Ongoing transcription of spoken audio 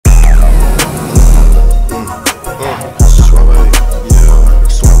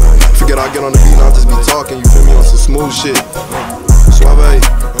talking, you feel me, on some smooth shit. Suave, ay.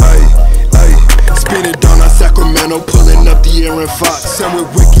 Speeding down on Sacramento, pulling up the Aaron Fox. Send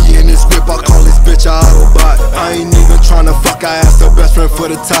with Ricky in his whip, I call this bitch a Autobot. I ain't even tryna fuck, I asked her best friend for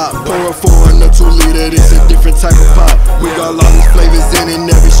the top. Pour a 4 in a 2 liter, this a different type of pop. We got all these flavors in and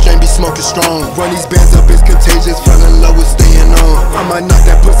every strain be smoking strong. Run these bands up, it's contagious, fell in love with staying on. I might knock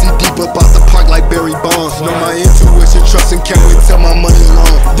that pussy deep up out the park like Barry Bonds. Know my intuition, trust and can't wait till my money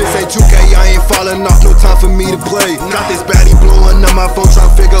long. This ain't 2K, I ain't falling off, no time for me to play. Got this baddie blowing up my phone,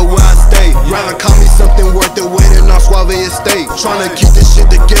 tryna figure where I stay. Rather call me something worth it waiting on Suave Estate. Tryna keep this shit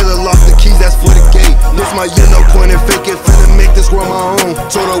together, lost the keys, that's for the gate. This my year, no point in faking, finna make this world my own.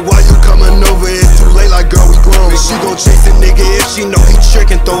 Told her why you coming over, it's too late, like girl we grown. She gon' chase a nigga if she know he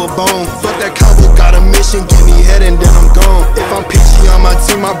trickin', throw a bone. Fuck that combo, got a mission, give me head and then I'm gone. If I'm peachy on my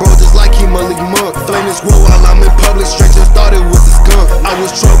team, my bro just like he Malik Monk. Flame this road while I'm in public, straight just started with the skunk. I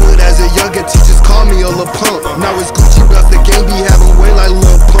was troubled as a younger, teachers call me a lil' punk. Now it's Gucci belts, the game be having way like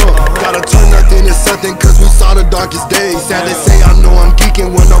Lil Pump. Gotta turn nothing to something cause we saw the darkest days. Sad to say I know I'm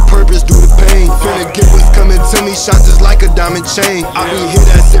geeking when no purpose due to pain. Finna get what's coming to me, shine just like a diamond chain. I be hit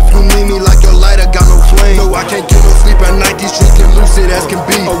as if you need me like your lighter got no flame. No, I can't get no sleep at night, these streets get lucid as can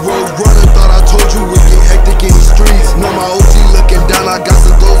be. A road runner, thought I told you it get hectic in these streets. Know my OG looking down, I got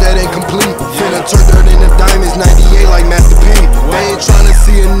some goals that ain't complete. Finna turn dirt into diamonds, 98 like Master P. They ain't tryna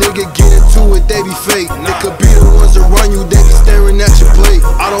see a nigga get into it, they be fake. They could be the ones that run you, they be staring at your plate.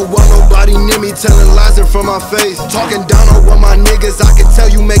 I don't want nobody near me telling lies in front of my face. Talking down on one my niggas, I can tell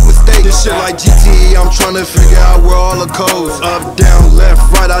you make mistakes. This shit like GTA, I'm tryna figure out where all the codes. Up, down, left,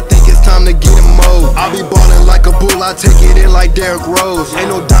 right, I think it's time to get in mode. I be ballin' like a bull, I take it in like Derrick Rose.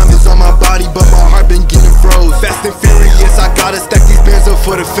 Ain't no diamonds on my body, but my heart been getting froze. Fast and furious, I gotta stack these bands up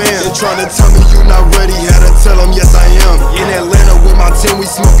for the fam. They tryna tell me you not ready, had to tell them yes I am. In Atlanta with my team, we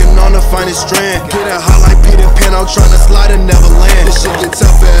smoking on the finest strand. Getting hot like Peter Pan, I'm tryna slide and never land. This shit get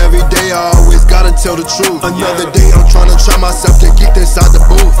tougher every day, I always gotta tell the truth. Another day, I'm tryna try myself to get inside the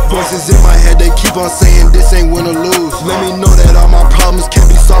booth. Voices in my head, they keep on saying this ain't win or lose. Let me know that all my problems can't